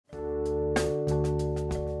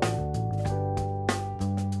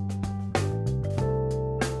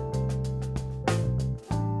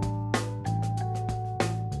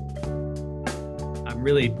I'm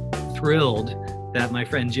really thrilled that my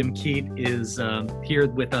friend Jim Keat is here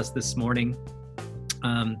with us this morning.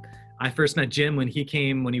 I first met Jim when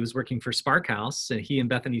he was working for Spark House, and he and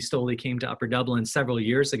Bethany Stoley came to Upper Dublin several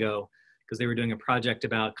years ago because they were doing a project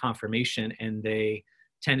about confirmation, and they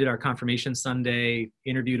attended our confirmation Sunday,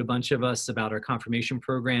 interviewed a bunch of us about our confirmation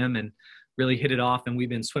program, and really hit it off, and we've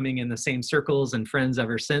been swimming in the same circles and friends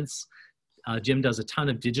ever since. Jim does a ton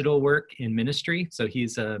of digital work in ministry, so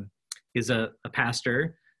he's a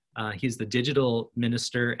pastor. He's the digital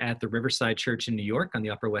minister at the Riverside Church in New York on the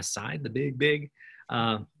Upper West Side, the big,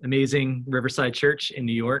 amazing Riverside Church in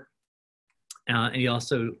New York. And he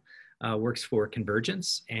also works for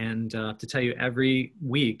Convergence. And to tell you, every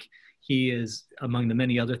week, he is, among the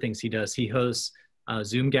many other things he does, he hosts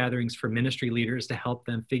Zoom gatherings for ministry leaders to help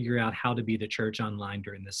them figure out how to be the church online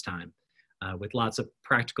during this time. With lots of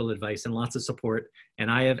practical advice and lots of support. And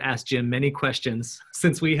I have asked Jim many questions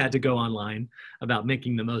since we had to go online about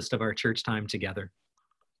making the most of our church time together.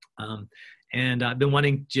 And I've been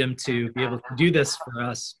wanting Jim to be able to do this for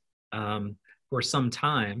us for some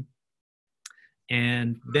time.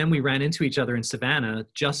 And then we ran into each other in Savannah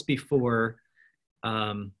just before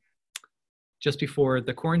the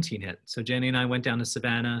quarantine hit. So Jenny and I went down to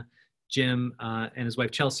Savannah. Jim and his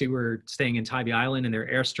wife Chelsea were staying in Tybee Island in their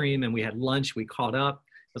Airstream, and we had lunch. We caught up.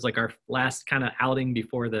 It was like our last kind of outing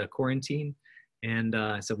before the quarantine. And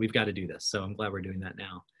I said, we've got to do this. So I'm glad we're doing that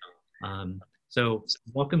now. So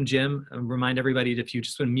welcome, Jim. Remind everybody, if you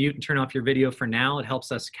just want to mute and turn off your video for now, it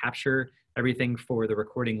helps us capture everything for the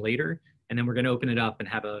recording later. And then we're going to open it up and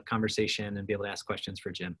have a conversation and be able to ask questions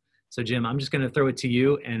for Jim. So Jim, I'm just going to throw it to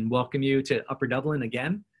you and welcome you to Upper Dublin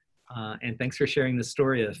again. And thanks for sharing the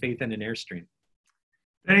story of faith in an Airstream.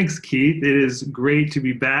 Thanks, Keith. It is great to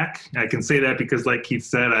be back. I can say that because, like Keith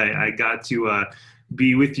said, I got to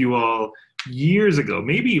be with you all years ago,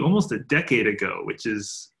 maybe almost a decade ago, which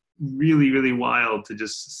is really, really wild to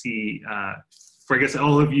just see. For I guess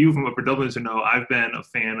all of you from Upper Dublin to know, I've been a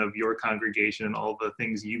fan of your congregation and all the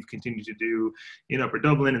things you've continued to do in Upper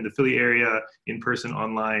Dublin, in the Philly area, in person,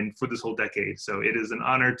 online for this whole decade. So it is an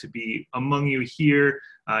honor to be among you here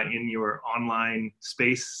in your online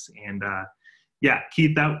space. And yeah,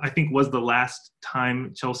 Keith, that I think was the last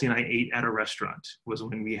time Chelsea and I ate at a restaurant, was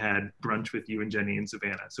when we had brunch with you and Jenny in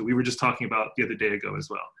Savannah. So we were just talking about the other day ago as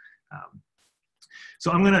well.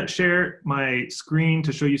 So I'm going to share my screen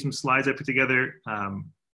to show you some slides I put together.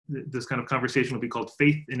 This kind of conversation will be called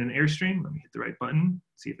Faith in an Airstream. Let me hit the right button,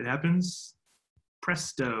 see if it happens.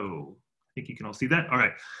 Presto. I think you can all see that. All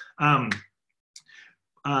right. I'm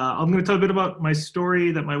going to tell a bit about my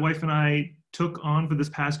story that my wife and I took on for this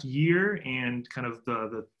past year, and kind of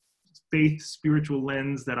the faith spiritual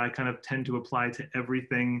lens that I kind of tend to apply to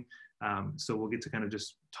everything. So we'll get to kind of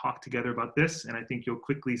just talk together about this. And I think you'll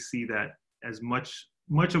quickly see that as much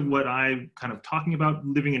of what I'm kind of talking about,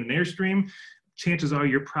 living in an Airstream, chances are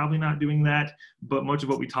you're probably not doing that, but much of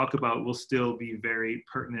what we talk about will still be very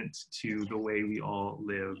pertinent to the way we all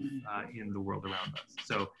live in the world around us.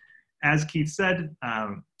 So as Keith said,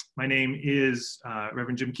 my name is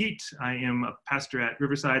Rev Jim Keat. I am a pastor at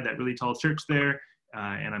Riverside, that really tall church there,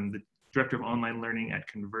 and I'm the director of online learning at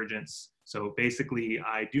Convergence. So basically,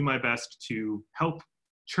 I do my best to help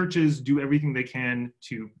churches do everything they can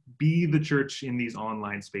to be the church in these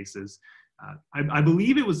online spaces. I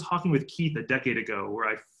believe it was talking with Keith a decade ago where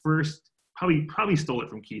I first, probably stole it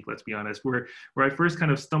from Keith, let's be honest, where I first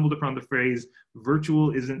kind of stumbled upon the phrase,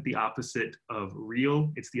 virtual isn't the opposite of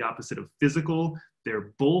real, it's the opposite of physical.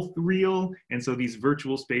 They're both real, and so these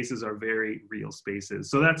virtual spaces are very real spaces.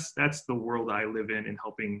 So that's the world I live in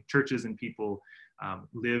helping churches and people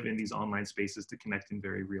live in these online spaces to connect in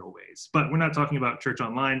very real ways. But we're not talking about church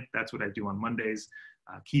online. That's what I do on Mondays.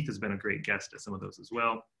 Keith has been a great guest at some of those as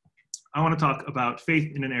well. I want to talk about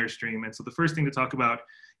faith in an Airstream. And so the first thing to talk about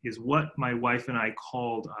is what my wife and I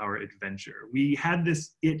called our adventure. We had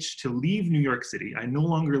this itch to leave New York City. I no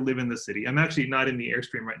longer live in the city. I'm actually not in the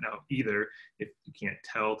Airstream right now either, if you can't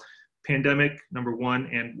tell. Pandemic, number one,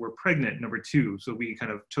 and we're pregnant, number two. So we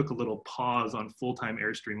kind of took a little pause on full-time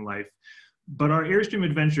Airstream life. But our Airstream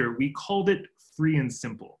adventure, we called it Free and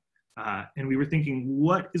Simple. And we were thinking,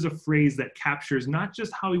 what is a phrase that captures not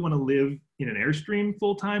just how we want to live in an Airstream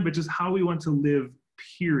full-time, but just how we want to live,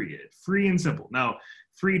 period. Free and simple. Now,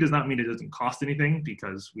 free does not mean it doesn't cost anything,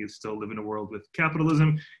 because we still live in a world with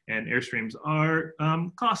capitalism and Airstreams are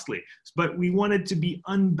costly. But we wanted to be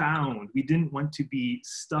unbound. We didn't want to be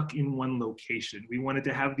stuck in one location. We wanted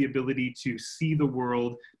to have the ability to see the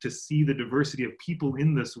world, to see the diversity of people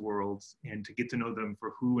in this world, and to get to know them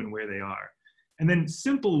for who and where they are. And then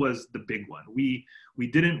simple was the big one. We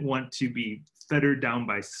didn't want to be fettered down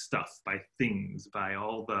by stuff, by things, by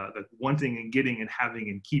all the wanting and getting and having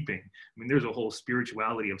and keeping. I mean, there's a whole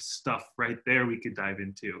spirituality of stuff right there we could dive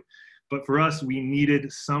into. But for us, we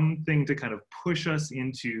needed something to kind of push us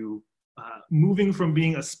into moving from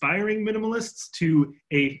being aspiring minimalists to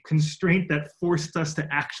a constraint that forced us to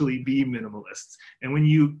actually be minimalists. And when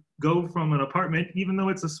you go from an apartment, even though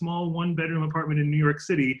it's a small one-bedroom apartment in New York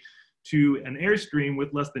City, to an Airstream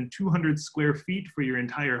with less than 200 square feet for your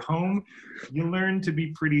entire home, you learn to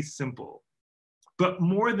be pretty simple. But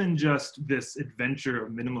more than just this adventure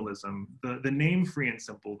of minimalism, the name Free and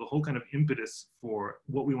Simple, the whole kind of impetus for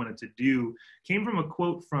what we wanted to do, came from a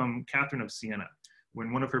quote from Catherine of Siena.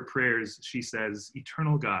 When one of her prayers, she says,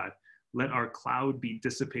 "Eternal God, let our cloud be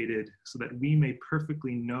dissipated so that we may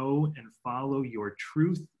perfectly know and follow your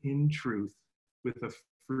truth in truth with a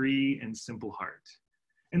free and simple heart."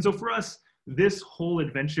 And so for us, this whole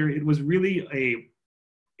adventure, it was really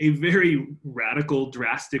a very radical,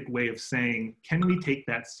 drastic way of saying, can we take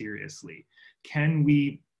that seriously? Can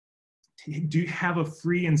we have a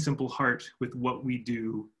free and simple heart with what we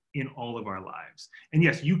do in all of our lives? And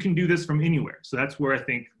yes, you can do this from anywhere. So that's where I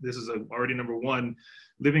think this is already number one.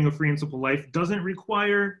 Living a free and simple life doesn't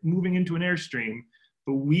require moving into an Airstream,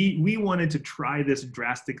 but we wanted to try this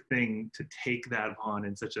drastic thing to take that on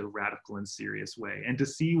in such a radical and serious way and to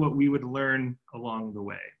see what we would learn along the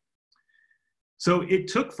way. So it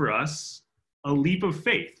took for us a leap of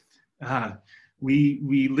faith.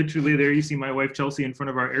 We literally, there you see my wife Chelsea in front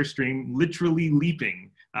of our Airstream, literally leaping.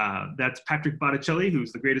 That's Patrick Botticelli,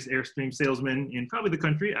 who's the greatest Airstream salesman in probably the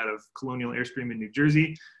country, out of Colonial Airstream in New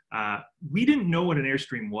Jersey. We didn't know what an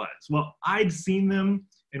Airstream was. Well, I'd seen them,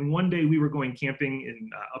 and one day we were going camping in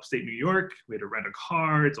upstate New York. We had to rent a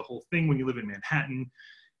car. It's a whole thing when you live in Manhattan.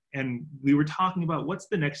 And we were talking about what's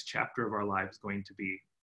the next chapter of our lives going to be.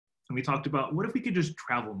 And we talked about, what if we could just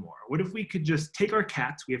travel more? What if we could just take our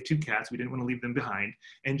cats, we have 2 cats, we didn't want to leave them behind,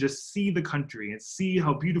 and just see the country and see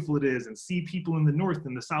how beautiful it is and see people in the north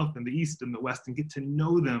and the south and the east and the west and get to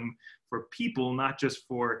know them for people, not just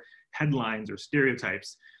for headlines or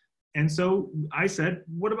stereotypes. And so I said,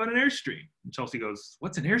 what about an Airstream? And Chelsea goes,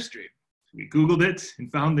 what's an Airstream? We Googled it and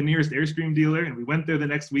found the nearest Airstream dealer, and we went there the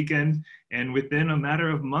next weekend. And within a matter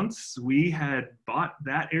of months, we had bought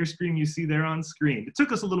that Airstream you see there on screen. It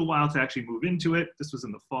took us a little while to actually move into it. This was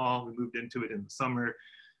in the fall. We moved into it in the summer.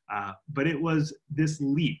 But it was this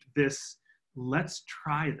leap, this let's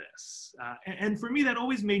try this. And for me, that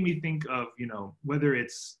always made me think of, whether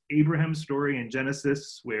it's Abraham's story in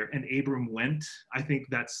Genesis where "and Abram went." I think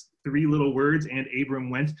that's 3 little words, "and Abram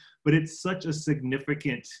went," but it's such a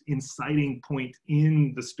significant inciting point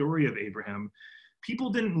in the story of Abraham. People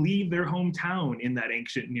didn't leave their hometown in that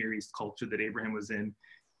ancient Near East culture that Abraham was in.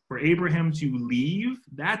 For Abraham to leave,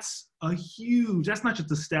 that's not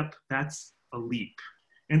just a step, that's a leap.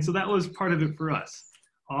 And so that was part of it for us.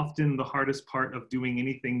 Often the hardest part of doing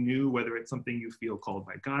anything new, whether it's something you feel called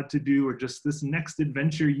by God to do or just this next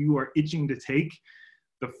adventure you are itching to take,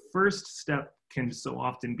 the first step can so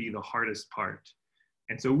often be the hardest part.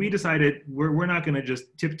 And so we decided we're not going to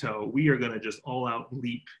just tiptoe. We are going to just all out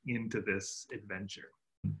leap into this adventure.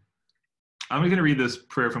 I'm going to read this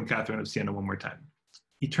prayer from Catherine of Siena one more time.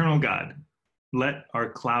 Eternal God, let our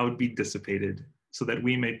cloud be dissipated so that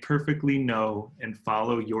we may perfectly know and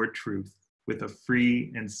follow your truth with a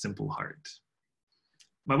free and simple heart.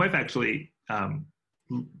 My wife actually kind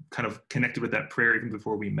of connected with that prayer even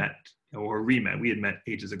before we met or re-met. We had met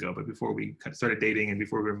ages ago, but before we started dating and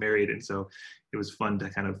before we were married. And so it was fun to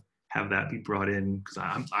kind of have that be brought in because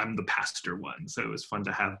I'm the pastor one. So it was fun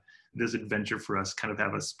to have this adventure for us kind of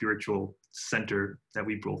have a spiritual center that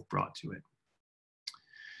we both brought to it.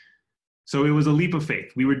 So it was a leap of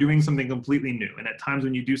faith. We were doing something completely new. And at times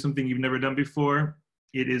when you do something you've never done before,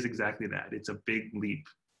 it is exactly that. It's a big leap.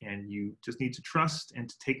 And you just need to trust and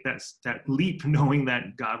to take that leap knowing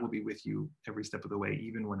that God will be with you every step of the way,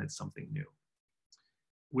 even when it's something new.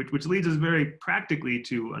 Which leads us very practically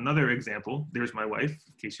to another example. There's my wife,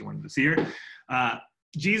 in case you wanted to see her.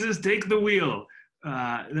 Jesus, take the wheel.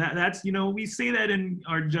 That's, we say that in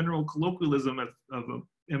our general colloquialism of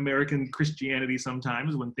American Christianity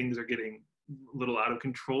sometimes when things are getting a little out of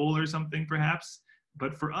control or something perhaps.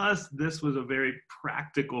 But for us, this was a very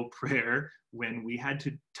practical prayer when we had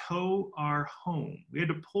to tow our home. We had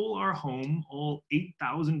to pull our home, all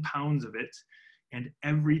 8,000 pounds of it, and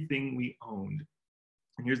everything we owned.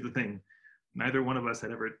 And here's the thing, neither one of us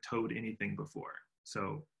had ever towed anything before.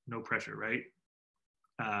 So no pressure, right?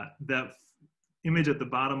 That image at the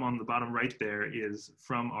bottom on the bottom right there is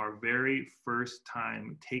from our very first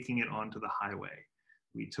time taking it onto the highway.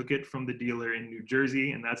 We took it from the dealer in New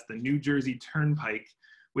Jersey, and that's the New Jersey Turnpike,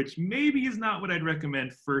 which maybe is not what I'd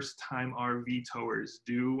recommend first-time RV towers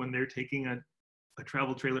do when they're taking a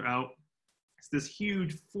travel trailer out. It's this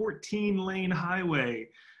huge 14-lane highway,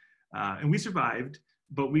 and we survived,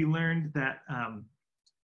 but we learned that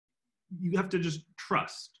you have to just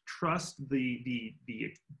trust the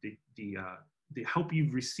help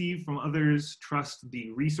you've received from others, trust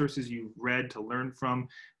the resources you've read to learn from,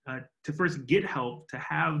 to first get help, to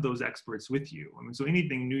have those experts with you. I mean, so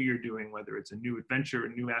anything new you're doing, whether it's a new adventure, a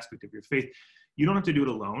new aspect of your faith, you don't have to do it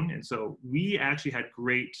alone. And so we actually had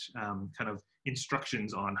great kind of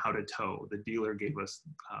instructions on how to tow. The dealer gave us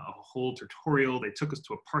a whole tutorial. They took us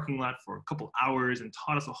to a parking lot for a couple hours and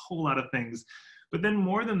taught us a whole lot of things. But then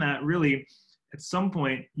more than that, really, at some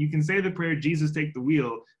point, you can say the prayer, Jesus, take the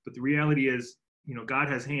wheel, but the reality is, you know, God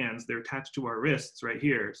has hands, they're attached to our wrists right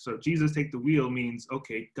here. So Jesus, take the wheel means,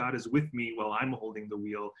 okay, God is with me while I'm holding the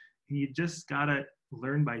wheel. And you just gotta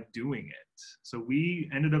learn by doing it. So we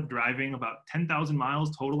ended up driving about 10,000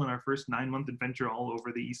 miles total in our first 9-month adventure all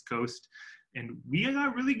over the East Coast. And we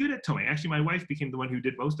got really good at towing. Actually, my wife became the one who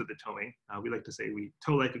did most of the towing. We like to say we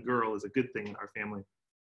tow like a girl is a good thing in our family.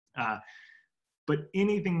 But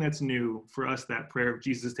anything that's new for us, that prayer of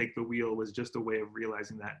Jesus, take the wheel, was just a way of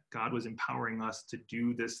realizing that God was empowering us to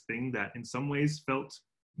do this thing that in some ways felt,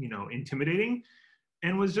 you know, intimidating,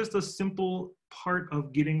 and was just a simple part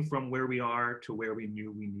of getting from where we are to where we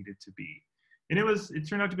knew we needed to be. And it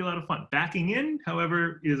turned out to be a lot of fun. Backing in,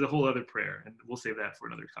 however, is a whole other prayer, and we'll save that for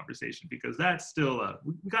another conversation, because that's still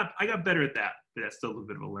I got better at that, but that's still a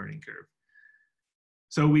bit of a learning curve.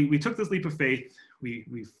 So we took this leap of faith.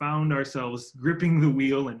 We found ourselves gripping the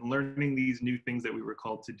wheel and learning these new things that we were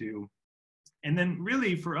called to do. And then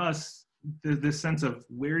really for us, this sense of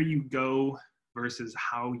where you go versus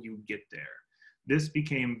how you get there. This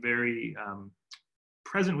became very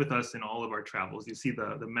present with us in all of our travels. You see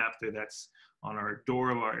the map there that's on our door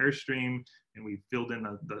of our Airstream, and we filled in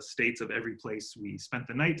the states of every place we spent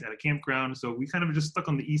the night at a campground. So we kind of just stuck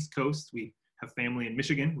on the East Coast. We have family in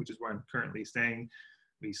Michigan, which is where I'm currently staying.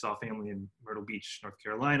 We saw family in Myrtle Beach, North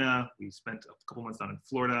Carolina. We spent a couple months down in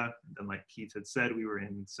Florida. And then, like Keith had said, we were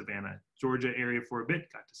in Savannah, Georgia area for a bit,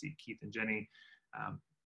 got to see Keith and Jenny.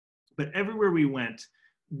 But everywhere we went,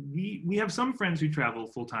 we have some friends who travel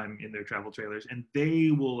full-time in their travel trailers, and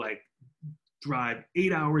they will like drive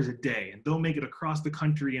 8 hours a day, and they'll make it across the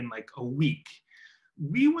country in like a week.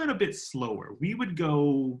 We went a bit slower. We would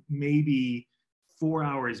go maybe 4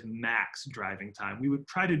 hours max driving time. We would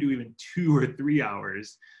try to do even 2 or 3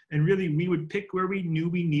 hours. And really, we would pick where we knew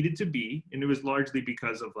we needed to be. And it was largely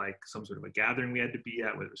because of like some sort of a gathering we had to be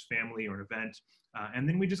at, whether it was family or an event. And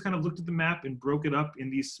then we just kind of looked at the map and broke it up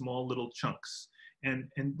in these small little chunks. And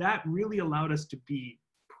that really allowed us to be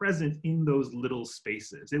present in those little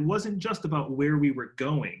spaces. It wasn't just about where we were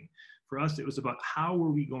going. For us, it was about how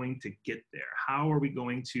are we going to get there? How are we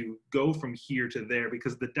going to go from here to there?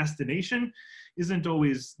 Because the destination isn't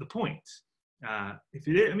always the point. If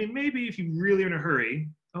it is, I mean, maybe if you really are in a hurry,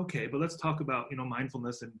 okay, but let's talk about, you know,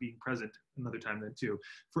 mindfulness and being present another time then too.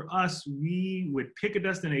 For us, we would pick a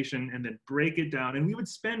destination and then break it down, and we would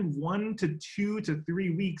spend 1 to 2 to 3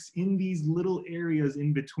 weeks in these little areas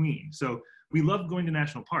in between. So we loved going to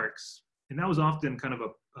national parks, and that was often kind of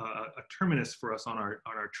a terminus for us on our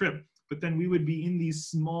trip. But then we would be in these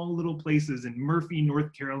small little places in Murphy,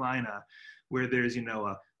 North Carolina, where there's, you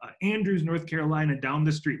know, Andrews, North Carolina down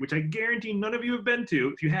the street, which I guarantee none of you have been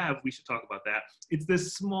to. If you have, we should talk about that. It's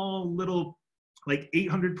this small little, like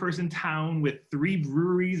 800-person town with 3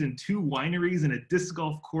 breweries and 2 wineries and a disc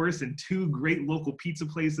golf course and 2 great local pizza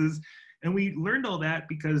places. And we learned all that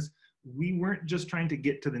because we weren't just trying to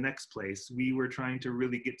get to the next place. We were trying to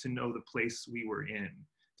really get to know the place we were in,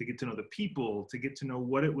 to get to know the people, to get to know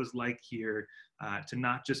what it was like here, to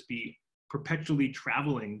not just be perpetually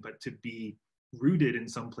traveling, but to be rooted in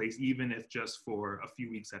some place, even if just for a few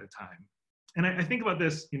weeks at a time. And I think about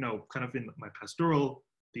this, you know, kind of in my pastoral,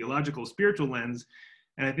 theological, spiritual lens.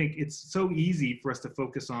 And I think it's so easy for us to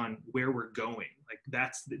focus on where we're going. Like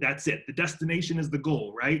that's it. The destination is the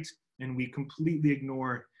goal, right? And we completely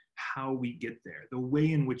ignore how we get there, the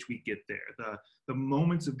way in which we get there, the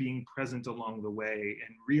moments of being present along the way,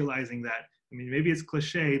 and realizing that, I mean, maybe it's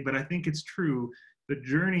cliche, but I think it's true. The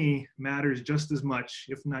journey matters just as much,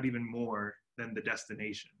 if not even more, than the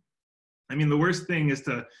destination. I mean, the worst thing is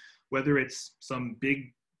to, whether it's some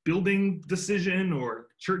big building decision or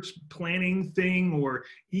church planning thing, or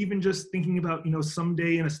even just thinking about, you know,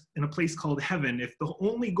 someday in a place called heaven, if the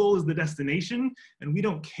only goal is the destination and we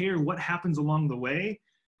don't care what happens along the way,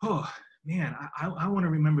 oh man, I want to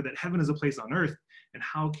remember that heaven is a place on earth, and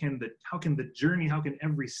how can the journey, how can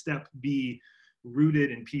every step be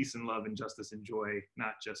rooted in peace and love and justice and joy,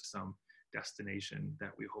 not just some destination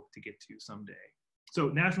that we hope to get to someday. So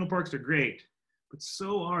national parks are great, but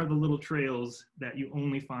so are the little trails that you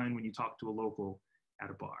only find when you talk to a local at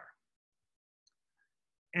a bar.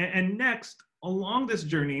 And next, along this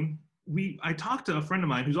journey, I talked to a friend of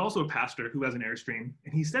mine who's also a pastor who has an Airstream,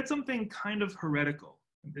 and he said something kind of heretical.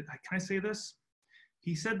 Can I say this?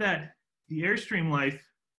 He said that the Airstream life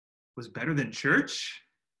was better than church.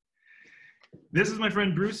 This is my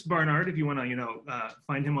friend Bruce Barnard. If you want to,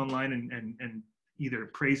 find him online and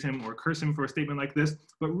either praise him or curse him for a statement like this.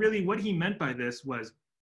 But really what he meant by this was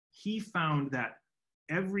he found that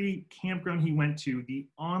every campground he went to, the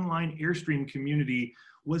online Airstream community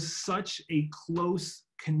was such a close,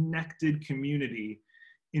 connected community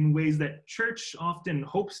in ways that church often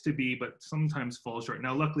hopes to be, but sometimes falls short.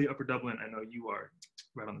 Now, luckily, Upper Dublin, I know you are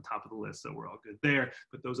right on the top of the list, so we're all good there,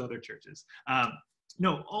 but those other churches.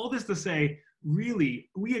 No, all this to say, really,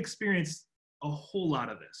 we experienced a whole lot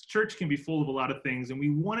of this. Church can be full of a lot of things, and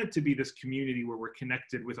we want it to be this community where we're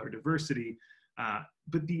connected with our diversity.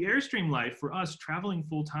 But the Airstream life, for us, traveling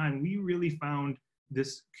full time, we really found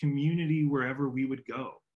this community wherever we would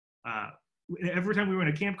go. Every time we were in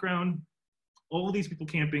a campground, all these people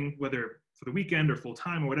camping, whether for the weekend or full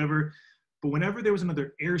time or whatever, but whenever there was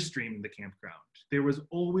another Airstream in the campground, there was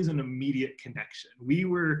always an immediate connection. We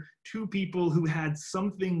were two people who had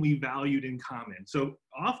something we valued in common. So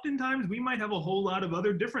oftentimes we might have a whole lot of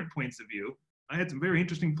other different points of view. I had some very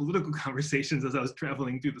interesting political conversations as I was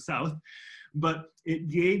traveling through the South, but it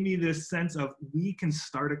gave me this sense of we can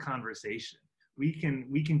start a conversation. We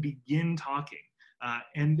can begin talking.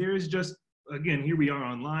 And there's just, again, here we are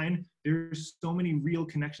online. There's so many real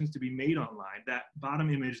connections to be made online. That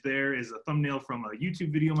bottom image there is a thumbnail from a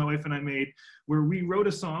YouTube video my wife and I made where we wrote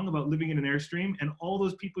a song about living in an Airstream, and all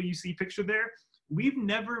those people you see pictured there, we've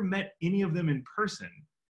never met any of them in person,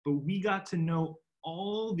 but we got to know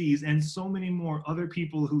all these and so many more other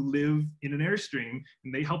people who live in an Airstream,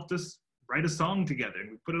 and they helped us write a song together, and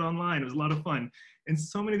we put it online. It was a lot of fun. And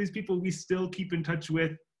so many of these people we still keep in touch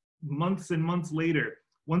with months and months later.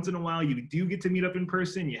 Once in a while, you do get to meet up in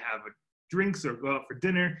person, you have drinks or go out for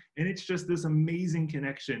dinner, and it's just this amazing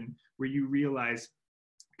connection where you realize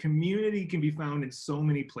community can be found in so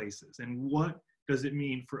many places. And what does it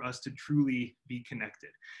mean for us to truly be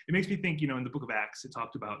connected? It makes me think, in the book of Acts, it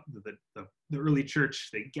talked about the early church.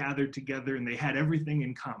 They gathered together and they had everything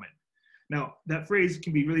in common. Now, that phrase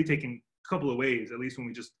can be really taken a couple of ways, at least when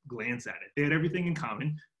we just glance at it. They had everything in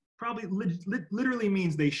common. Probably literally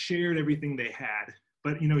means they shared everything they had.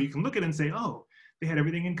 But you can look at it and say, oh, they had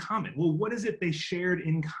everything in common. Well, what is it they shared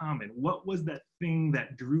in common? What was that thing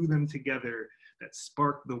that drew them together, that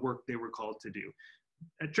sparked the work they were called to do?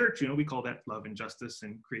 At church, we call that love and justice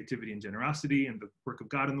and creativity and generosity and the work of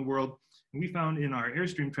God in the world. And we found in our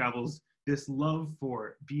Airstream travels, this love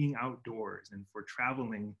for being outdoors and for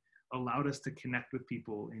traveling allowed us to connect with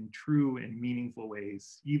people in true and meaningful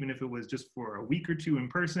ways, even if it was just for a week or two in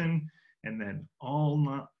person, and then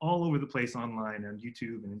all over the place online on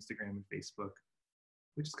YouTube and Instagram and Facebook,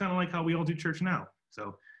 which is kind of like how we all do church now.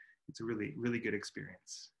 So it's a really, really good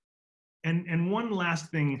experience. And one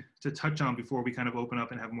last thing to touch on before we kind of open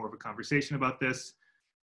up and have more of a conversation about this.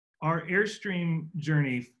 Our Airstream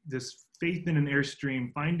journey, this faith in an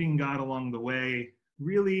Airstream, finding God along the way,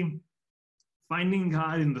 really finding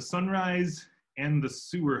God in the sunrise and the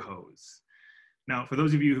sewer hose. Now, for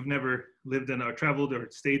those of you who've never lived in or traveled or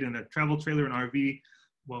stayed in a travel trailer, an RV,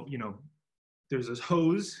 well, there's this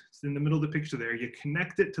hose. It's in the middle of the picture there. You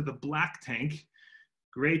connect it to the black tank.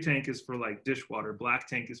 Gray tank is for like dishwater. Black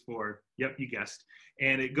tank is for, yep, you guessed.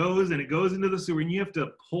 And it goes into the sewer, and you have to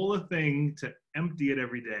pull a thing to empty it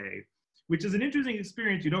every day, which is an interesting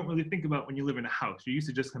experience you don't really think about when you live in a house. You're used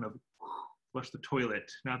to just kind of flush the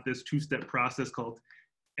toilet, not this two-step process called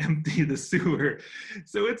empty the sewer.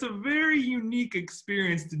 So it's a very unique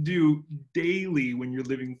experience to do daily when you're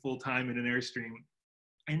living full-time in an Airstream,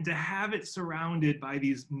 and to have it surrounded by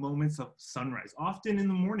these moments of sunrise. Often in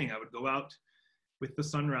the morning, I would go out with the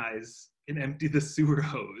sunrise and empty the sewer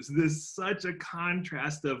hose. There's such a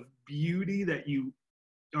contrast of beauty that you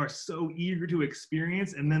are so eager to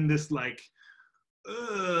experience, and then this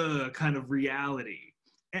kind of reality.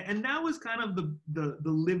 And that was kind of the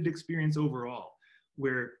lived experience overall,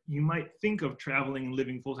 where you might think of traveling and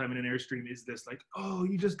living full-time in an Airstream is this oh,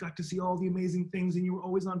 you just got to see all the amazing things and you were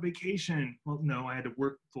always on vacation. Well, no, I had to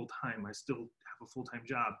work full-time. I still have a full-time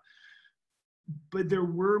job. But there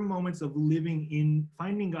were moments of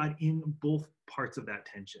finding God in both parts of that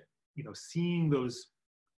tension, seeing those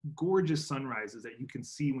gorgeous sunrises that you can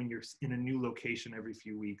see when you're in a new location every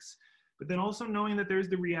few weeks. But then also knowing that there's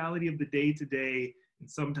the reality of the day to day, and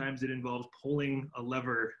sometimes it involves pulling a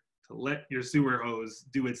lever to let your sewer hose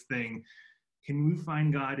do its thing. Can we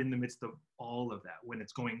find God in the midst of all of that, when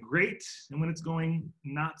it's going great and when it's going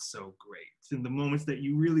not so great, in the moments that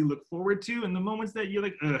you really look forward to and the moments that you're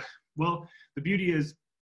like, ugh. Well, the beauty is,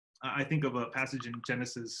 I think of a passage in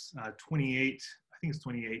Genesis 28, I think it's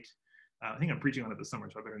 28. I think I'm preaching on it this summer,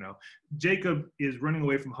 so I better know. Jacob is running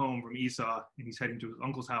away from home from Esau, and he's heading to his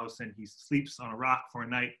uncle's house, and he sleeps on a rock for a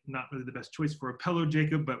night. Not really the best choice for a pillow,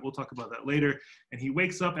 Jacob, but we'll talk about that later. And he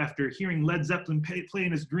wakes up after hearing Led Zeppelin play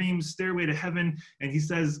in his dreams, Stairway to Heaven, and he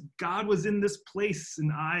says, God was in this place,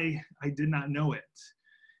 and I did not know it.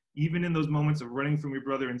 Even in those moments of running from your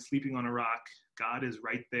brother and sleeping on a rock, God is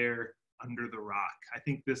right there under the rock. I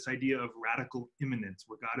think this idea of radical immanence,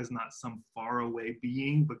 where God is not some faraway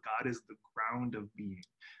being, but God is the ground of being.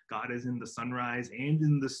 God is in the sunrise and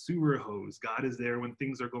in the sewer hose. God is there when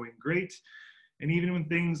things are going great, and even when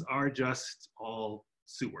things are just all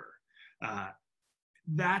sewer.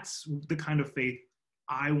 That's the kind of faith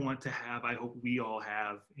I want to have. I hope we all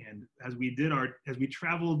have. And as we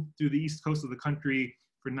traveled through the east coast of the country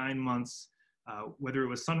for 9 months, whether it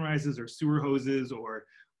was sunrises or sewer hoses, or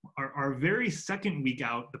our very second week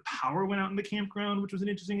out, the power went out in the campground, which was an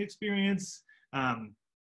interesting experience.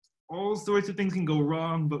 All sorts of things can go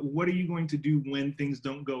wrong, but what are you going to do when things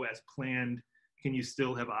don't go as planned? Can you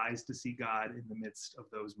still have eyes to see God in the midst of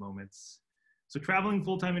those moments? So traveling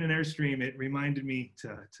full-time in an Airstream, it reminded me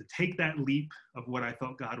to take that leap of what I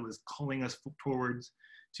felt God was calling us towards,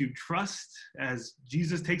 to trust as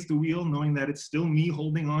Jesus takes the wheel, knowing that it's still me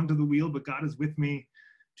holding on to the wheel, but God is with me,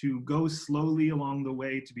 to go slowly along the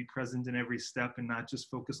way, to be present in every step and not just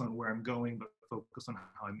focus on where I'm going, but focus on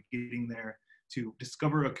how I'm getting there, to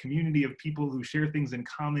discover a community of people who share things in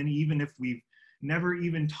common, even if we've never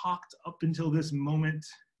even talked up until this moment,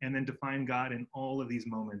 and then to find God in all of these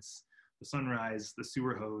moments, the sunrise, the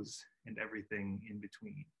sewer hose, and everything in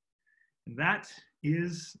between. And that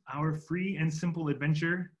is our free and simple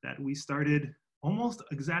adventure that we started almost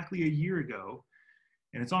exactly a year ago.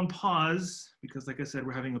 And it's on pause because, like I said,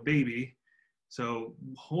 we're having a baby. So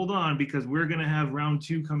hold on, because we're going to have round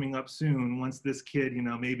 2 coming up soon once this kid,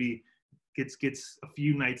 maybe gets a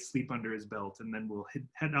few nights sleep under his belt, and then we'll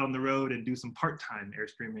head down the road and do some part-time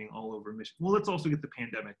Airstreaming all over Michigan. Well, let's also get the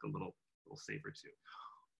pandemic a little safer too.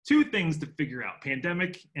 2 things to figure out: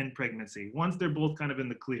 pandemic and pregnancy. Once they're both kind of in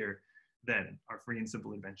the clear, then our free and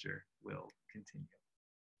simple adventure will continue.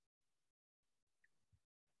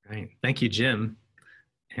 Right. Thank you, Jim.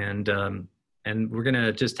 And we're going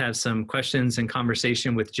to just have some questions and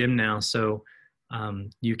conversation with Jim now. So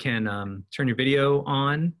you can turn your video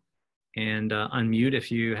on and unmute if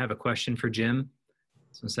you have a question for Jim.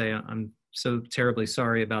 So say, I'm so terribly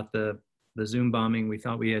sorry about the Zoom bombing. We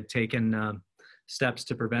thought we had taken steps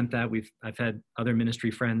to prevent that. I've had other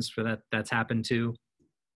ministry friends for that's happened to.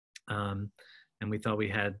 And we thought we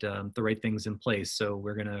had the right things in place. So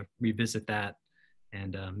we're going to revisit that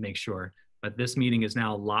and make sure. But this meeting is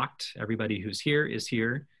now locked. Everybody who's here is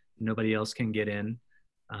here. Nobody else can get in.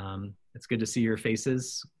 It's good to see your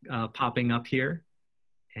faces popping up here.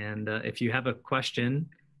 And if you have a question,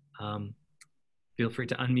 feel free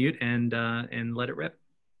to unmute and let it rip.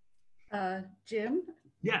 Jim?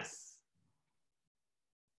 Yes.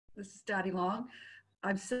 This is Dottie Long.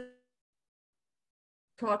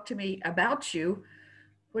 Talk to me about you.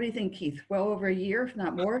 What do you think, Keith? Well over a year, if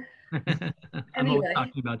not more? I'm always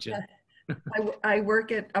talking about Jim. I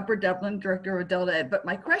work at Upper Dublin, Director of Adult Ed, but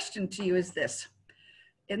my question to you is this.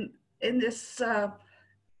 In this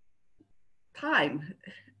time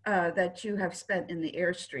that you have spent in the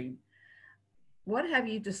Airstream, what have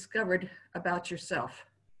you discovered about yourself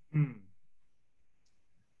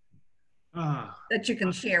that you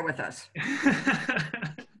can share with us?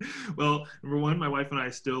 Well, number one, my wife and I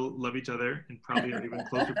still love each other and probably are even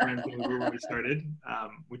closer friends than we were when we started,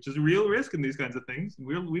 which is a real risk in these kinds of things.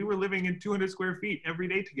 We were living in 200 square feet every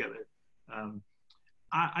day together.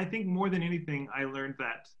 I think more than anything, I learned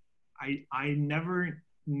that I never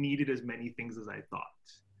needed as many things as I thought.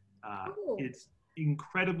 It's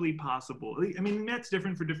incredibly possible. I mean, that's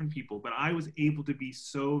different for different people, but I was able to be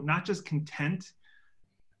so not just content,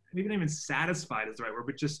 maybe not even satisfied is the right word,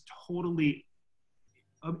 but just totally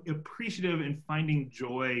appreciative and finding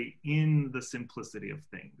joy in the simplicity of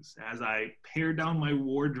things as I pared down my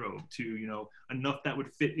wardrobe to enough that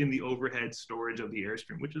would fit in the overhead storage of the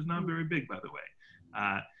Airstream, which is not very big, by the way.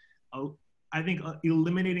 I think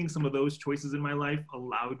eliminating some of those choices in my life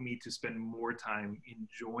allowed me to spend more time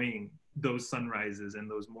enjoying those sunrises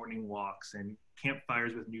and those morning walks and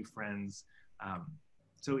campfires with new friends.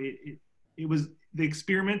 So it was the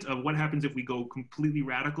experiment of what happens if we go completely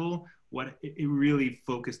radical. It really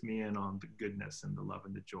focused me in on the goodness and the love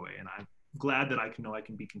and the joy. And I'm glad that I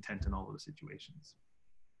can be content in all those situations.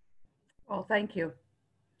 Well, thank you.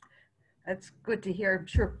 That's good to hear. I'm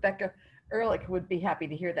sure Becca Ehrlich would be happy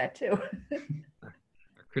to hear that too. Our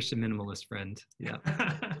Christian minimalist friend. Yeah.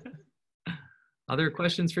 Other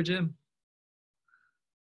questions for Jim?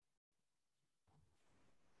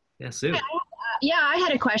 Yeah, Sue. Yeah, I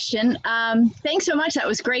had a question. Thanks so much. That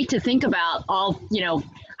was great to think about.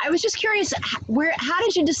 I was just curious, how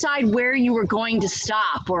did you decide where you were going to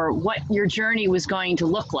stop or what your journey was going to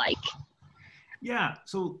look like? Yeah,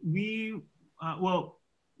 so we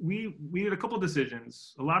did a couple of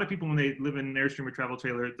decisions. A lot of people, when they live in an Airstream or travel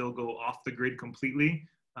trailer, they'll go off the grid completely.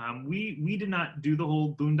 We did not do the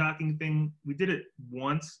whole boondocking thing. We did it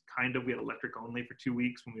once, kind of. We had electric only for 2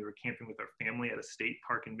 weeks when we were camping with our family at a state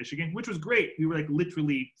park in Michigan, which was great. We were like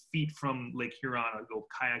literally feet from Lake Huron. I'd go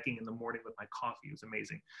kayaking in the morning with my coffee. It was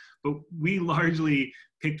amazing. But we largely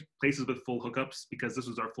picked places with full hookups because this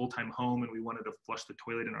was our full-time home and we wanted to flush the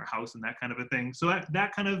toilet in our house and that kind of a thing. So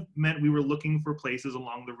that kind of meant we were looking for places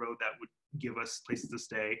along the road that would give us places to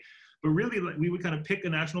stay. But really, we would kind of pick a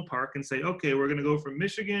national park and say, okay, we're going to go from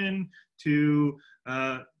Michigan to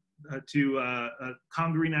Congaree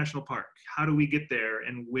National Park. How do we get there?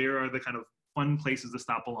 And where are the kind of fun places to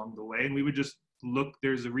stop along the way? And we would just look.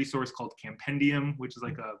 There's a resource called Campendium, which is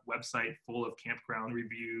like a website full of campground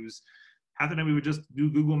reviews. Half the time we would just do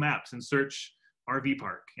Google Maps and search RV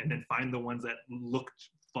park and then find the ones that looked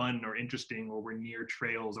fun or interesting or were near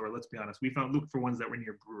trails, or let's be honest, we looked for ones that were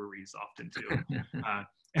near breweries often too.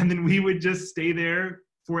 And then we would just stay there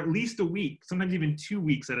for at least a week, sometimes even 2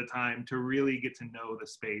 weeks at a time to really get to know the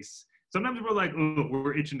space. Sometimes we're like, oh,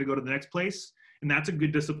 we're itching to go to the next place. And that's a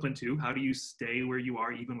good discipline too. How do you stay where you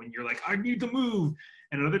are even when you're like, I need to move?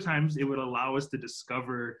 And at other times it would allow us to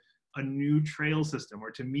discover a new trail system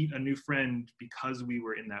or to meet a new friend because we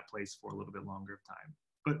were in that place for a little bit longer of time.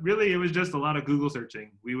 But really, it was just a lot of Google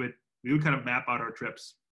searching. We would kind of map out our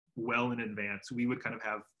trips well in advance. We would kind of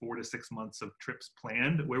have 4 to 6 months of trips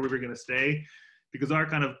planned where we were going to stay, because now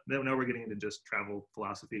we're getting into just travel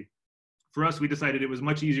philosophy. For us, we decided it was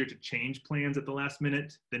much easier to change plans at the last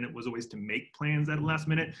minute than it was always to make plans at the last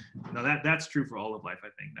minute. Now that's true for all of life, I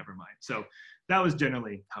think. Never mind. So that was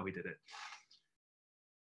generally how we did it.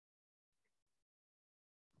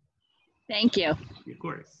 Thank you. Of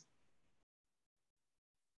course.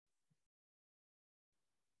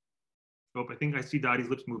 Oh, I think I see Dottie's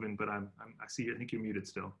lips moving, but I think you're muted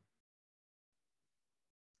still.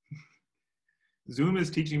 Zoom is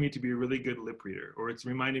teaching me to be a really good lip reader, or it's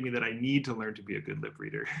reminding me that I need to learn to be a good lip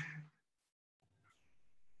reader.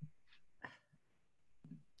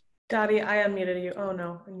 Dottie, I unmuted you. Oh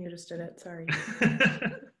no, and you just did it, sorry.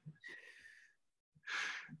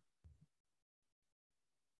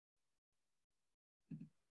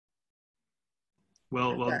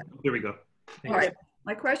 Well, there we go. All right.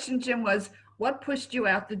 My question, Jim, was what pushed you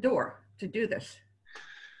out the door to do this?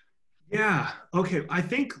 Yeah, okay. I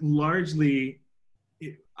think largely,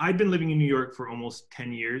 I'd been living in New York for almost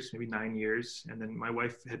 10 years, maybe 9 years. And then my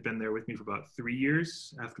wife had been there with me for about 3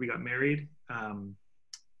 years after we got married. And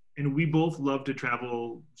we both loved to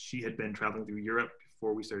travel. She had been traveling through Europe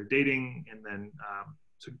before we started dating. And then,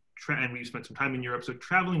 and we spent some time in Europe. So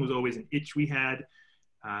traveling was always an itch we had.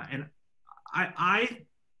 And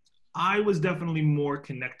I was definitely more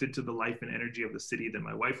connected to the life and energy of the city than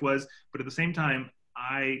my wife was. But at the same time,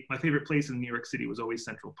 my favorite place in New York City was always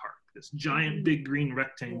Central Park, this giant big green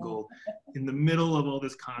rectangle in the middle of all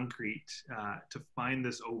this concrete, to find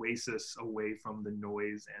this oasis away from the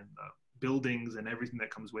noise and the buildings and everything that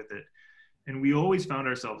comes with it. And we always found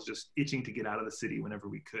ourselves just itching to get out of the city whenever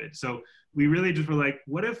we could. So we really just were like,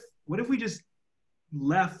 what if we just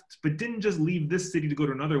left, but didn't just leave this city to go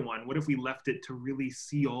to another one? What if we left it to really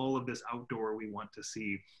see all of this outdoor we want to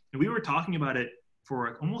see? And we were talking about it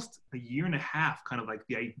for almost a year and a half, kind of like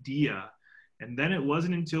the idea. And then it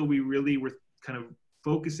wasn't until we really were kind of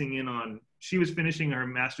focusing in on, she was finishing her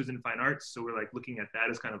master's in fine arts. So we're like looking at that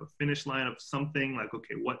as kind of a finish line of something like,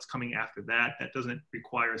 okay, what's coming after that? That doesn't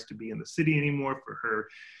require us to be in the city anymore for her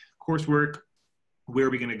coursework. Where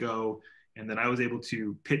are we going to go? And then I was able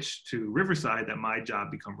to pitch to Riverside that my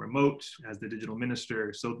job become remote as the digital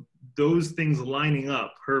minister. So those things lining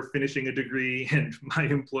up, her finishing a degree and my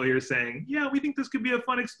employer saying, yeah, we think this could be a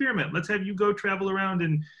fun experiment. Let's have you go travel around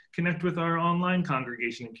and connect with our online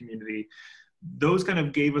congregation and community. Those kind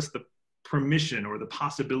of gave us the permission or the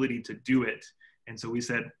possibility to do it. And so we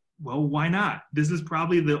said, well, why not? This is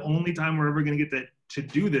probably the only time we're ever going to get to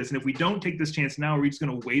do this. And if we don't take this chance now, are we just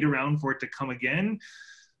going to wait around for it to come again?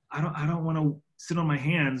 I don't want to sit on my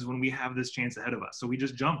hands when we have this chance ahead of us. So we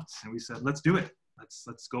just jumped and we said, let's do it.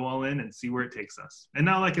 Let's go all in and see where it takes us. And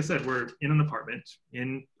now, like I said, we're in an apartment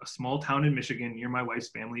in a small town in Michigan, near my wife's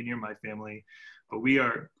family, near my family. But we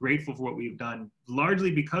are grateful for what we've done,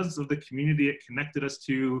 largely because of the community it connected us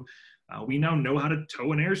to. We now know how to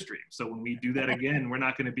tow an Airstream. So when we do that again, we're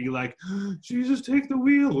not going to be like, Jesus, take the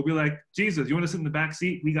wheel. We'll be like, Jesus, you want to sit in the back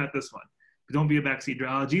seat? We got this one. But don't be a backseat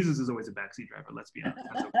driver. Jesus is always a backseat driver. Let's be honest.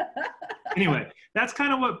 That's okay. Anyway, that's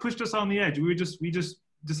kind of what pushed us on the edge. We just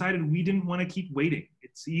decided we didn't want to keep waiting.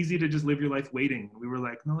 It's easy to just live your life waiting. We were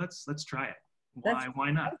like, no, let's try it.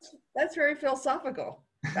 Why not? That's very philosophical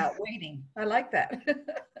about waiting. I like that.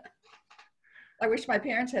 I wish my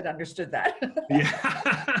parents had understood that.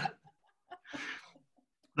 Yeah.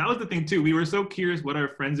 That was the thing too. We were so curious what our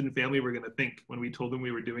friends and family were going to think when we told them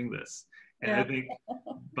we were doing this. And I think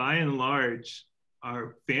by and large,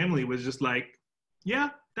 our family was just like, yeah,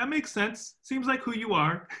 that makes sense. Seems like who you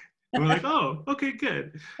are. And we're like, oh, okay,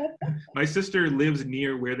 good. My sister lives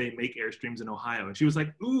near where they make Airstreams in Ohio. And she was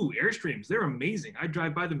like, ooh, Airstreams, they're amazing. I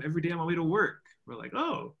drive by them every day on my way to work. We're like,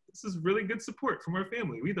 oh, this is really good support from our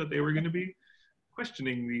family. We thought they were going to be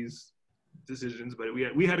questioning these decisions, but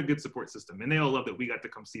we had a good support system. And they all loved that we got to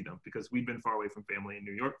come see them because we'd been far away from family in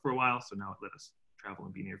New York for a while. So now it let us travel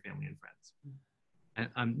and be near family and friends.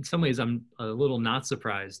 And in some ways, I'm a little not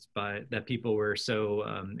surprised by that people were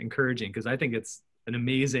so encouraging, because I think it's an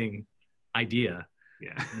amazing idea.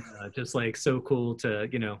 Yeah. Just like so cool to,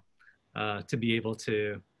 to be able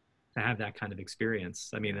to have that kind of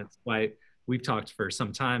experience. I mean, that's why we've talked for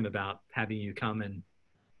some time about having you come and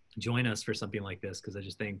join us for something like this, because I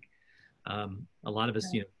just think a lot of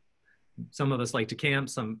us, some of us like to camp,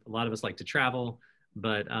 a lot of us like to travel,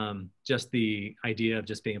 but just the idea of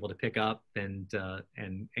just being able to pick up and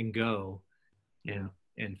go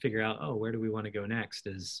and figure out, oh, where do we want to go next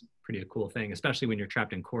is pretty a cool thing, especially when you're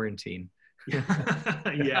trapped in quarantine.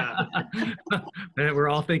 Yeah. And we're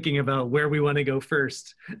all thinking about where we want to go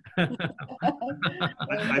first. I've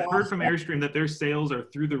heard from Airstream that their sales are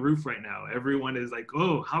through the roof right now. Everyone is like,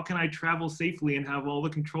 oh, how can I travel safely and have all the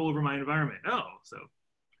control over my environment? Oh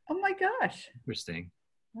my gosh. Interesting.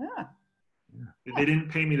 Yeah. They didn't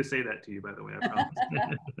pay me to say that to you, by the way, I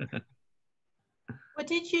promise. What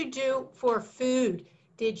did you do for food?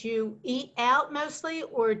 Did you eat out mostly,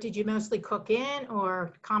 or did you mostly cook in,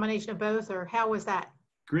 or combination of both, or how was that?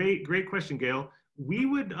 Great question, Gail. We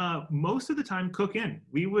would most of the time cook in.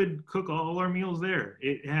 We would cook all our meals there.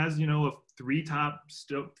 It has, a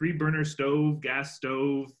three burner stove, gas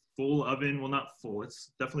stove, full oven. Well, not full.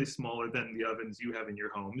 It's definitely smaller than the ovens you have in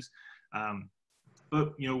your homes.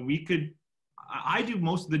 But I do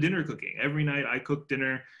most of the dinner cooking. Every night I cook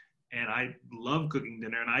dinner. And I love cooking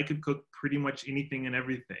dinner, and I could cook pretty much anything and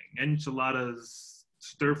everything. Enchiladas,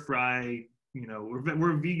 stir fry, we're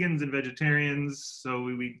vegans and vegetarians, so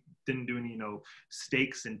we didn't do any,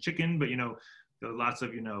 steaks and chicken, but, there are lots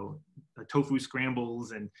of, tofu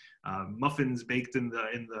scrambles and muffins baked in the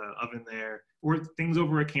oven there, or things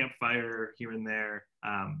over a campfire here and there.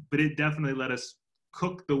 But it definitely let us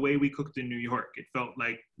cook the way we cooked in New York. It felt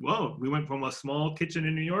like, whoa, we went from a small kitchen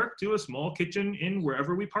in New York to a small kitchen in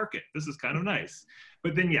wherever we park it. This is kind of nice.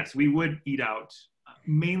 But then, yes, we would eat out,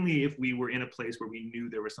 mainly if we were in a place where we knew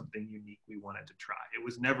there was something unique we wanted to try. It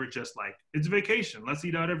was never just like, it's vacation, let's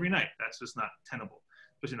eat out every night. That's just not tenable,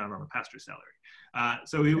 especially not on a pastor's salary.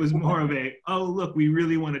 So it was more of a, oh, look, we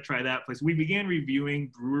really want to try that place. We began reviewing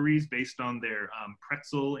breweries based on their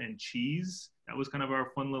pretzel and cheese. That was kind of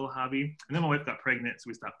our fun little hobby. And then my wife got pregnant, so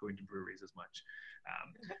we stopped going to breweries as much.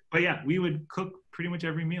 But yeah, we would cook pretty much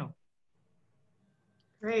every meal.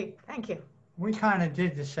 Great, thank you. We kind of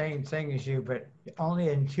did the same thing as you, but only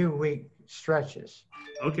in 2-week stretches.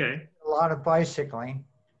 Okay. A lot of bicycling.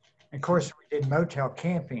 Of course, we did motel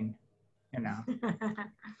camping, We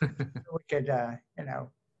could,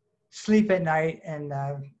 sleep at night and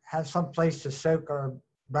have some place to soak our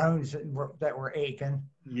bones that were aching.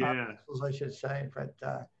 Yeah. I should say. But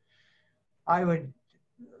I would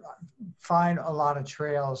find a lot of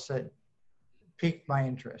trails that piqued my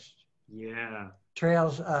interest. Yeah.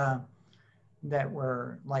 Trails that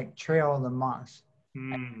were like Trail of the Monks,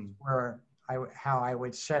 where how I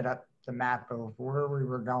would set up the map of where we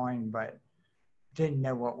were going, but didn't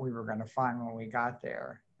know what we were going to find when we got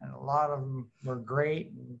there. And a lot of them were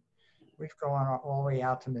great. And we've gone all the way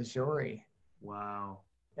out to Missouri. Wow.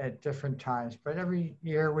 At different times, but every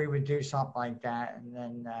year we would do something like that, and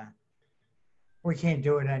then we can't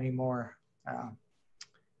do it anymore.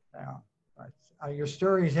 Your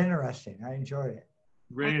story is interesting. I enjoyed it.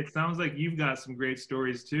 Ray, it sounds like you've got some great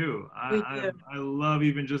stories too. I love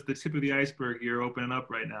even just the tip of the iceberg you're opening up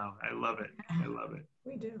right now. I love it. I love it.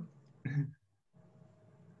 We do.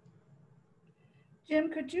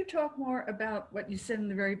 Jim, could you talk more about what you said in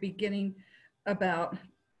the very beginning about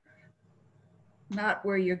not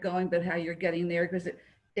where you're going, but how you're getting there? Because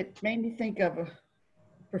it made me think of a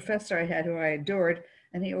professor I had who I adored,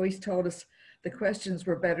 and he always told us the questions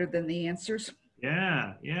were better than the answers.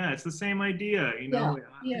 Yeah, it's the same idea, you know.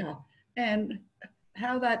 Yeah. And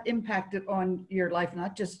how that impacted on your life,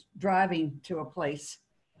 not just driving to a place,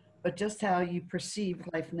 but just how you perceive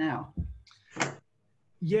life now.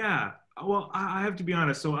 Yeah, well, I have to be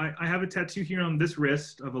honest. So I have a tattoo here on this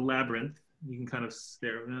wrist of a labyrinth. You can kind of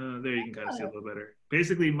stare. There, you can kind of see a little better.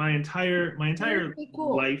 Basically, my entire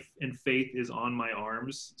life and faith is on my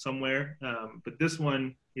arms somewhere. But this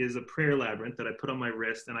one is a prayer labyrinth that I put on my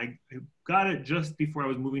wrist, and I got it just before I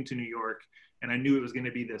was moving to New York, and I knew it was going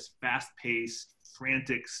to be this fast-paced,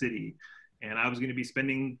 frantic city, and I was going to be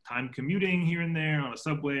spending time commuting here and there on a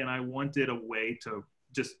subway, and I wanted a way to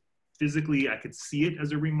just physically, I could see it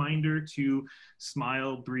as a reminder to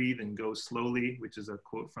smile, breathe, and go slowly, which is a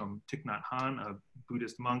quote from Thich Nhat Hanh, a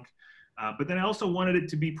Buddhist monk. But then I also wanted it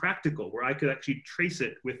to be practical, where I could actually trace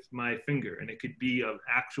it with my finger, and it could be an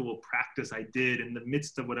actual practice I did in the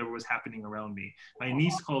midst of whatever was happening around me. My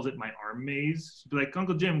niece calls it my arm maze. She'd be like,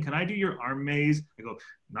 Uncle Jim, can I do your arm maze? I go,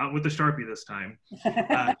 not with the Sharpie this time.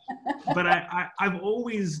 But I've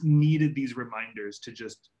always needed these reminders to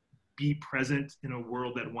just be present in a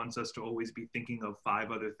world that wants us to always be thinking of 5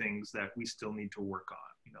 other things that we still need to work on.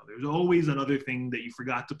 You know, there's always another thing that you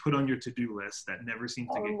forgot to put on your to-do list that never seems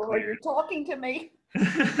to get Lord, cleared. you're talking to me.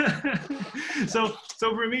 So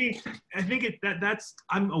for me, I think that's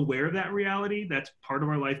I'm aware of that reality. That's part of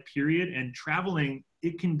our life, period. And traveling,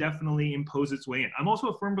 it can definitely impose its way in. I'm also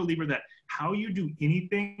a firm believer that how you do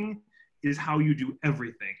anything is how you do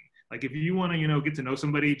everything. Like if you want to, get to know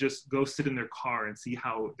somebody, just go sit in their car and see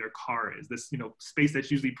how their car is. This, space that's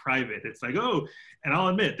usually private. It's like, oh, and I'll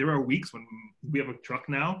admit there are weeks when we have a truck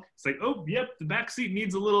now. It's like, oh, yep, the back seat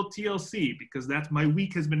needs a little TLC because my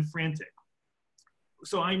week has been frantic.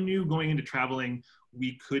 So I knew going into traveling,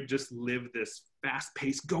 we could just live this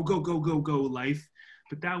fast-paced, go, go, go, go, go life.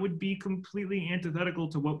 But that would be completely antithetical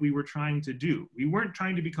to what we were trying to do. We weren't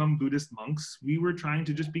trying to become Buddhist monks. We were trying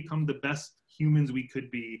to just become the best humans we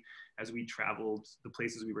could be as we traveled the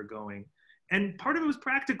places we were going. And part of it was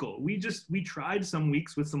practical. We tried some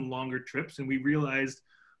weeks with some longer trips, and we realized,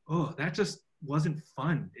 oh, that just wasn't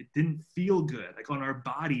fun. It didn't feel good, like on our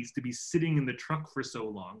bodies, to be sitting in the truck for so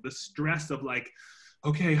long. The stress of like,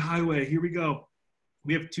 okay, highway, here we go.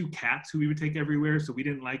 We have 2 cats who we would take everywhere, so we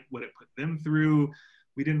didn't like what it put them through.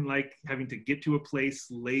 We didn't like having to get to a place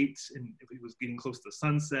late and if it was getting close to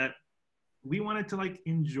sunset. We wanted to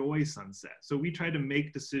enjoy sunset. So we tried to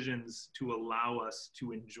make decisions to allow us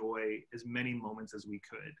to enjoy as many moments as we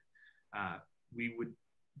could. We would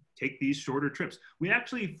take these shorter trips. We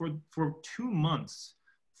actually, for 2 months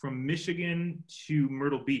from Michigan to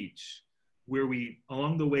Myrtle Beach, where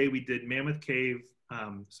along the way, we did Mammoth Cave,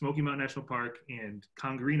 Smoky Mountain National Park, and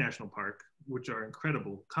Congaree National Park, which are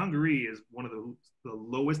incredible. Congaree is one of the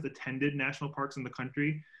lowest attended national parks in the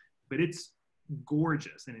country, but it's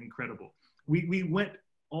gorgeous and incredible. We went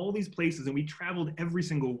all these places and we traveled every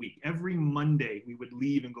single week. Every Monday we would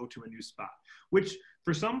leave and go to a new spot, which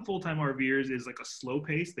for some full-time RVers is like a slow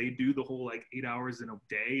pace. They do the whole 8 hours in a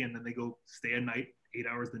day and then they go stay a night, 8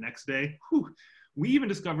 hours the next day. Whew. We even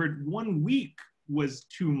discovered 1 week was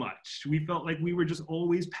too much. We felt like we were just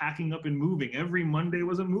always packing up and moving. Every Monday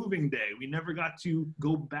was a moving day. We never got to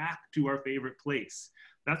go back to our favorite place.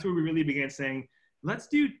 That's where we really began saying, let's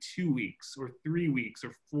do 2 weeks or 3 weeks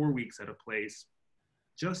or 4 weeks at a place,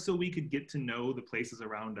 just so we could get to know the places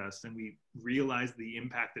around us. And we realized the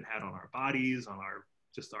impact it had on our bodies, on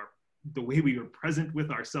the way we were present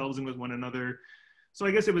with ourselves and with one another. So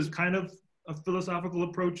I guess it was kind of a philosophical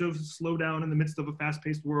approach of slow down in the midst of a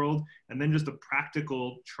fast-paced world, and then just a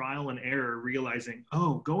practical trial and error, realizing,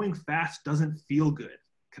 oh, going fast doesn't feel good.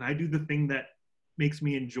 Can I do the thing that makes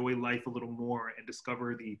me enjoy life a little more and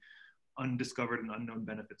discover the undiscovered and unknown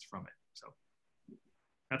benefits from it? So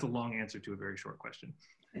that's a long answer to a very short question.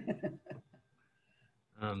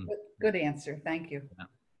 Good answer. Thank you. Yeah.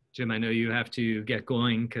 Jim, I know you have to get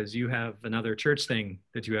going because you have another church thing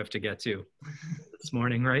that you have to get to this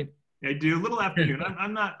morning, right? I do a little afternoon.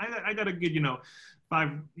 I got a good,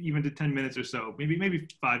 5 even to 10 minutes or so, maybe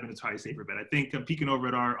 5 minutes probably safer bet. I think I'm peeking over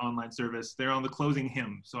at our online service. They're on the closing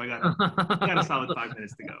hymn, so I got a solid 5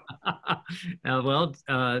 minutes to go.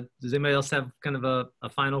 Does anybody else have kind of a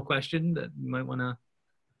final question that you might want to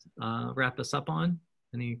wrap us up on?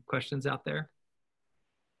 Any questions out there?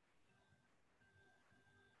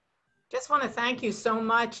 Just want to thank you so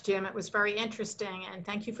much, Jim. It was very interesting, and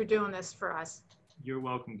thank you for doing this for us. You're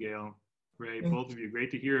welcome, Gail. Great, both of you.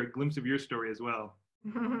 Great to hear a glimpse of your story as well.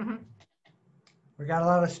 We got a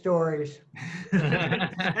lot of stories.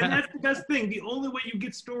 And that's the best thing. The only way you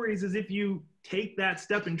get stories is if you take that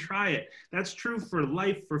step and try it. That's true for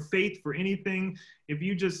life, for faith, for anything. If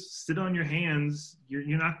you just sit on your hands, you're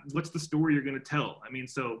not, what's the story you're going to tell? I mean,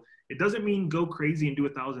 so it doesn't mean go crazy and do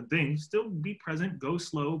 1,000 things. Still be present, go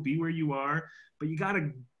slow, be where you are, but you got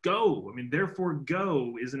to go. I mean, therefore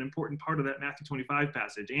go is an important part of that Matthew 25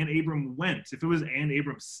 passage. And Abram went. If it was and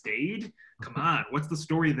Abram stayed, come on, what's the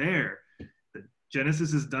story there? The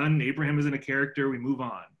Genesis is done. Abraham isn't a character. We move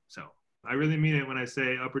on. So I really mean it when I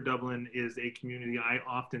say Upper Dublin is a community I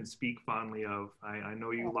often speak fondly of. I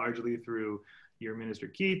know you largely through your minister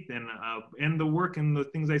Keith and the work and the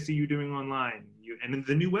things I see you doing online. And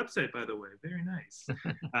the new website, by the way, very nice.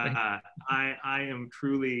 I am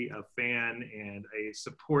truly a fan and a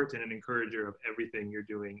support and an encourager of everything you're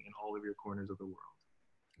doing in all of your corners of the world.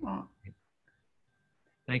 Wow.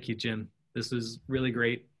 Thank you, Jim. This was really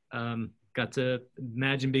great. Got to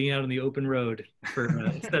imagine being out on the open road for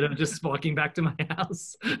instead of just walking back to my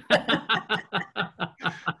house.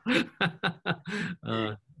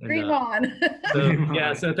 Dream on.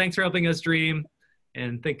 So thanks for helping us dream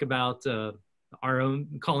and think about our own,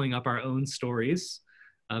 calling up our own stories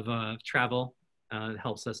of travel. It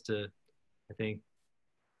helps us to, I think,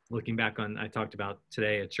 looking back on, I talked about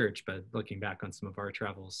today at church, but looking back on some of our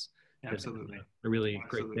travels. Absolutely. A really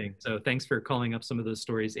great thing. So thanks for calling up some of those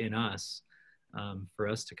stories in us for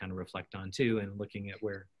us to kind of reflect on too, and looking at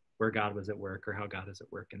where God was at work or how God is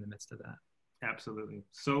at work in the midst of that. Absolutely.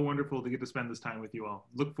 So wonderful to get to spend this time with you all.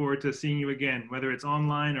 Look forward to seeing you again, whether it's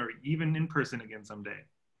online or even in person again someday.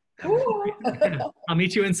 I'll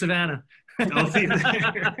meet you in Savannah. I'll see you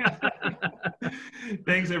there.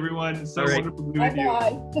 Thanks, everyone. So wonderful to be with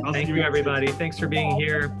you. Thank you, everybody. Thanks for being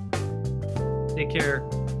here. Take care.